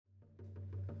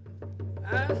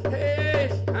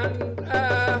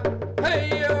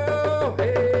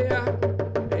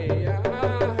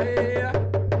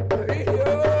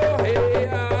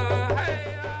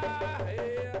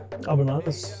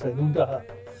Aboriginal segunda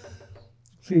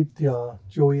fitja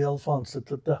Joe Alphonse at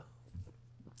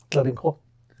Tsilhqot'in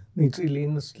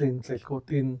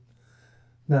Tsilhqot'in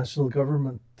national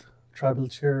government tribal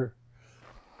chair.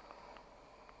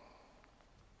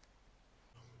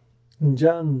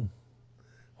 Jan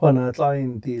Juana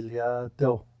Tlain Delia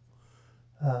do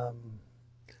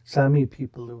Sámi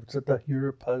people who at the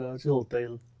Europe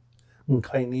Dale and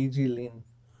Kainiji Lin.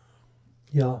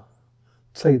 Yeah.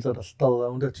 Side that stall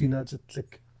around that Gina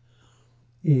Jitlik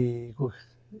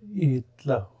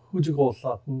la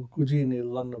Hujigosla, Gujini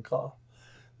Lanaka,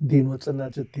 Dean what's an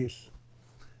adjective.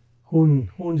 Hun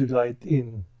guide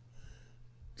in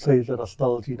side that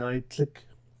stall Gina Jitlik,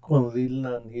 Quanlil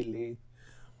and Hilly.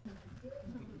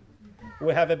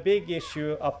 We have a big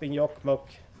issue up in Jokkmokk.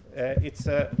 It's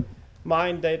a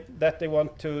mine that they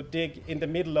want to dig in the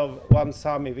middle of one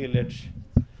Sámi village.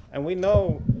 And we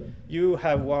know you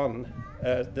have won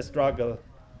the struggle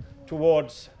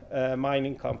towards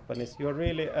mining companies. You're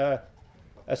really a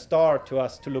star to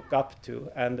us to look up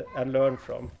to and learn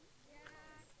from.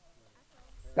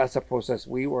 That's a process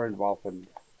we were involved in,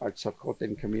 our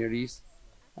Tŝilhqot'in communities,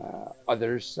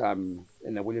 others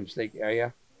in the Williams Lake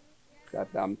area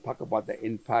that talk about the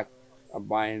impact a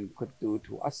mine could do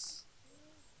to us.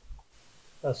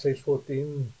 As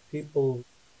Tŝilhqot'in people,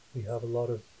 we have a lot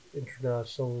of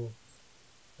international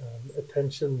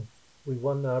attention. We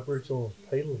won the Aboriginal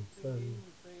title, and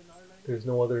there's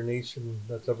no other nation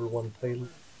that's ever won title.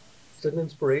 It's an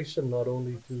inspiration not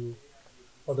only to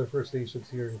other First Nations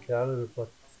here in Canada,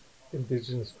 but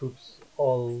Indigenous groups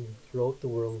all throughout the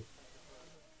world.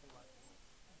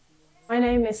 My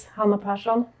name is Hanna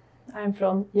Persson. I'm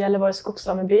from Gällivare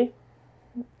Skogssameby.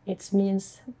 It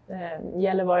means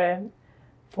Gällivare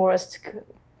Forest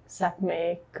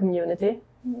Sápmi community.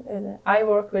 I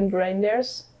work with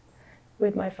reindeers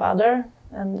with my father,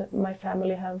 and my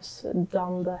family has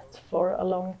done that for a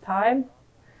long time.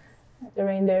 The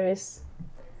reindeer is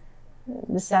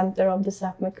the center of the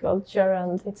Sápmi culture,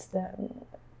 and it's the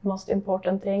most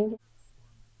important thing.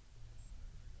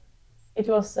 It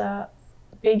was a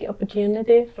big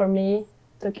opportunity for me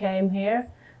to come here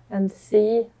and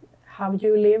see how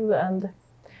you live and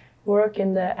work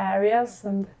in the areas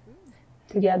and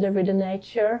together with the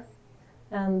nature,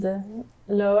 and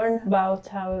learn about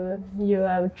how you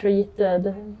have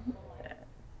treated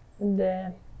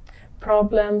the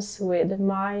problems with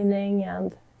mining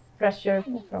and pressure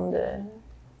from the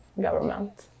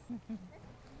government.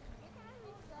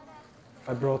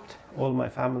 I brought all my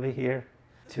family here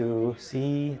to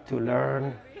see, to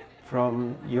learn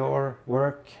from your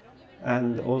work,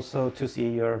 and also to see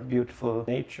your beautiful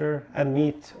nature and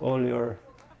meet all your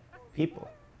people.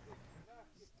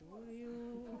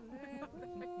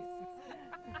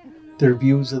 Their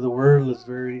views of the world is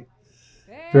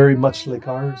very much like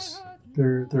ours.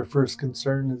 Their first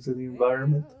concern is in the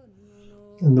environment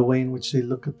and the way in which they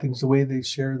look at things, the way they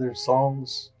share their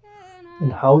songs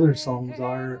and how their songs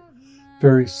are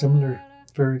very similar,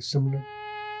 very similar.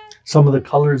 Some of the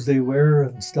colors they wear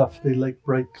and stuff, they like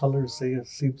bright colors. It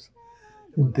seems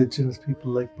Indigenous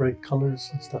people like bright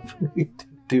colors and stuff. We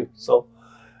do. So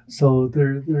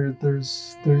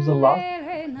there's a lot.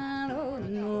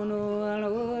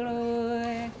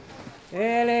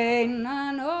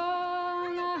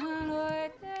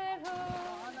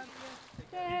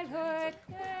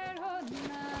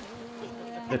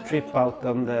 The trip out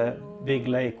on the big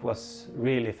lake was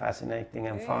really fascinating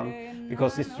and fun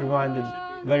because it reminded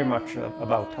very much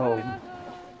about home.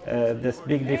 This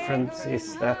big difference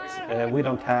is that we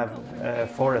don't have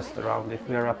forest around it.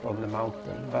 We are up on the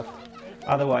mountain, but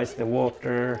otherwise the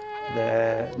water,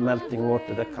 the melting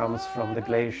water that comes from the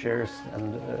glaciers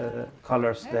and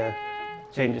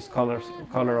changes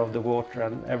color of the water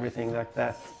and everything like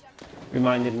that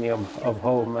reminded me of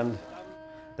home, and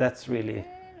that's really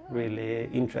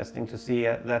interesting to see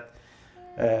that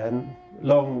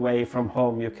long way from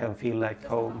home you can feel like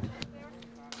home.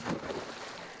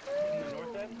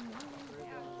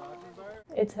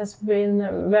 It has been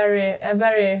a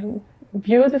very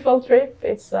beautiful trip.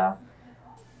 It's a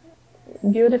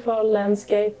beautiful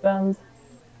landscape, and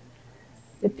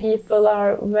the people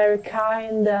are very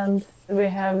kind, and we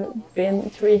have been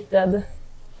treated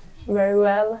very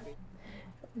well.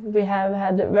 We have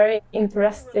had very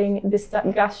interesting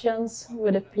discussions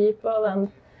with the people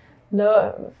and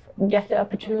get the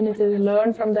opportunity to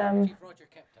learn from them.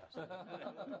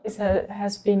 It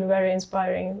has been very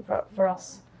inspiring for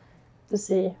us to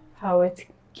see how it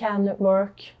can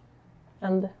work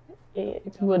and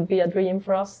it would be a dream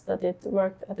for us that it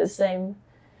worked at the same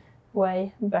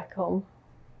way back home.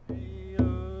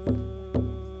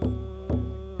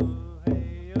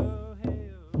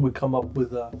 We come up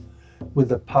with a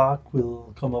pact.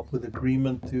 We'll come up with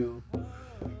agreement to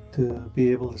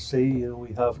be able to say, you know,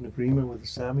 we have an agreement with the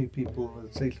Sámi people,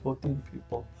 with the Tsilhqot'in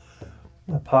people,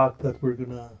 a pact that we're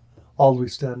gonna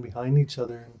always stand behind each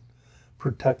other and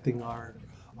protecting our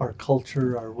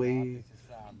culture, our way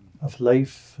of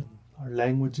life, and our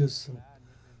languages and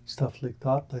stuff like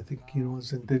that. I think, you know,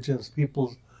 as Indigenous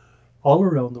peoples all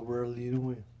around the world, you know,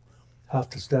 we have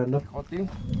to stand up.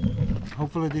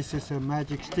 Hopefully this is a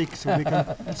magic stick so we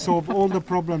can solve all the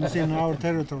problems in our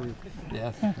territory.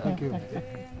 Yes. Thank you.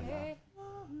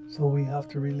 So we have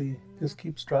to really just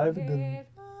keep striving and,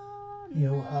 you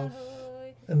know, have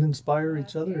and inspire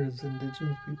each other as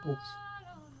Indigenous peoples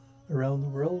around the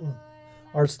world. And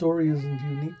our story isn't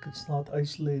unique, it's not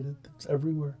isolated, it's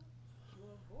everywhere.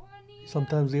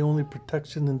 Sometimes the only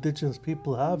protection Indigenous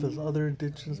people have is other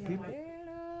Indigenous people.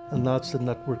 And that's the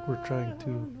network we're trying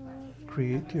to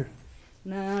create here.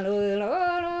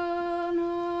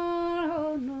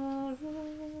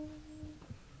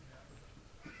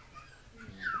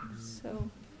 So,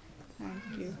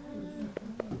 thank you.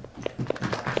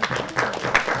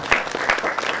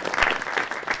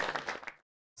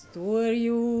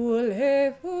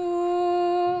 Tsilhqot'in